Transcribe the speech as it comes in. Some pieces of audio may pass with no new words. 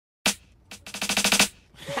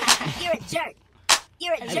You're a jerk.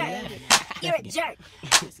 You're a jerk. You're a jerk.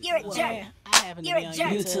 You're a jerk. You're a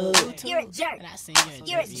jerk. YouTube. You're a jerk.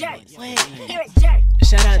 You're a jerk. You're a jerk.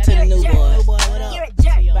 Shout out to the new boys. You're a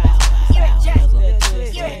jerk. You're a jerk.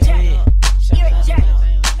 You're a jerk. You're a jerk.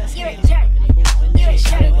 You're a jerk. You're a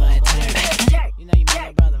jerk. You know you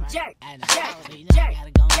my brother, right? Jerk. Jerk. Jerk.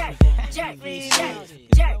 Jerk.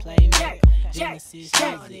 Jerk.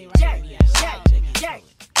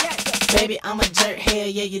 Baby, I'm a jerk, hell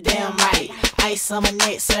yeah, you damn right. Ice on my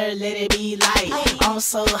neck, sir, let it be light. I'm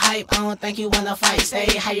so hype, I don't think you wanna fight.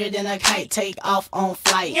 Stay higher than a kite, take off on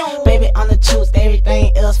flight. Baby, on the truth,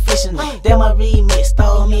 everything else fictional. Them a remix,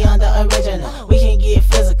 stole me on the original. We can get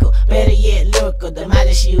physical, better yet lyrical. The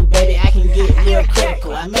modest you, baby, I can get real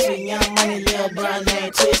critical. I mess with young money, little bro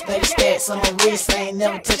named Twist. 30 stacks on my wrist, ain't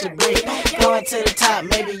never touch a brick. Going to the top,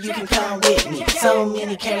 maybe you can come with me. So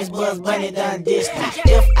many carrots, Buzz Bunny done dissed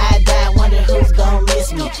me. If I die, wonder who's gon'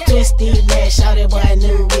 miss me. Twisty man, shouted boy,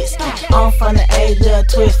 new whiskey. I'm from the A, little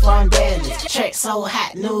twist from Dallas. Track so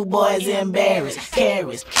hot, new boys embarrassed.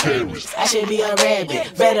 Carrots, I should be a rabbit.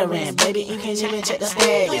 Veteran, baby, you can even check the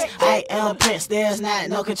status. I am Prince, there's not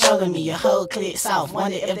no controlling me. Your whole clique soft,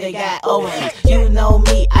 wonder if they got over me. You know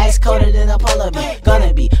me, ice colder than a polar bear.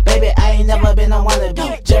 Gonna be, baby, I ain't never been a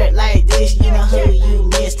wannabe. Jerk like this, you know who you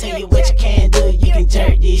miss. Tell you what you can do, you can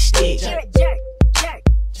jerk these sticks. You're a jerk. Jerk.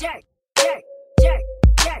 Jerk. Jerk. Jerk.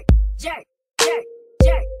 Jerk. Jerk. Jerk.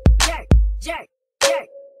 Jerk. Jerk. Jerk.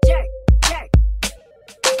 Jerk. Jerk.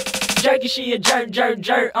 Jerky, she a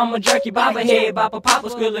jerk, I'm a jerky bobblehead, bopper, popper,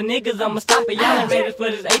 squealer niggas, I'ma stop it. Y'all ain't ready for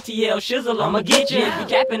this ATL shizzle, I'ma get you. If you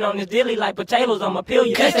capping on this dilly like potatoes, I'ma peel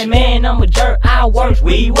you. They say, man, I'm a jerk, I work,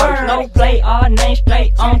 we work. No play, all name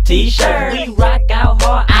straight on t-shirt. We rock out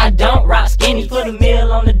hard, I don't rock skinny. Put a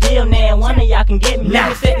meal on the deal, now one of y'all can get me. Let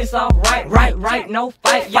me set this off right, no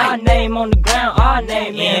fight. Y'all name on the ground, our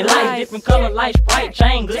name in light. Different color light, Sprite,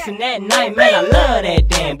 chain glisten at night. Man, I love that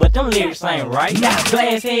damn, but them lyrics ain't right.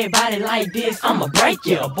 Glass head, body like this, I'ma break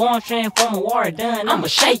ya. Born transformer, war done, I'ma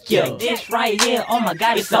shake ya. This right here, oh my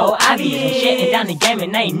god, it's so obvious. I'm shutting down the game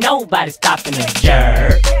and ain't nobody stopping the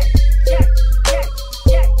jerk.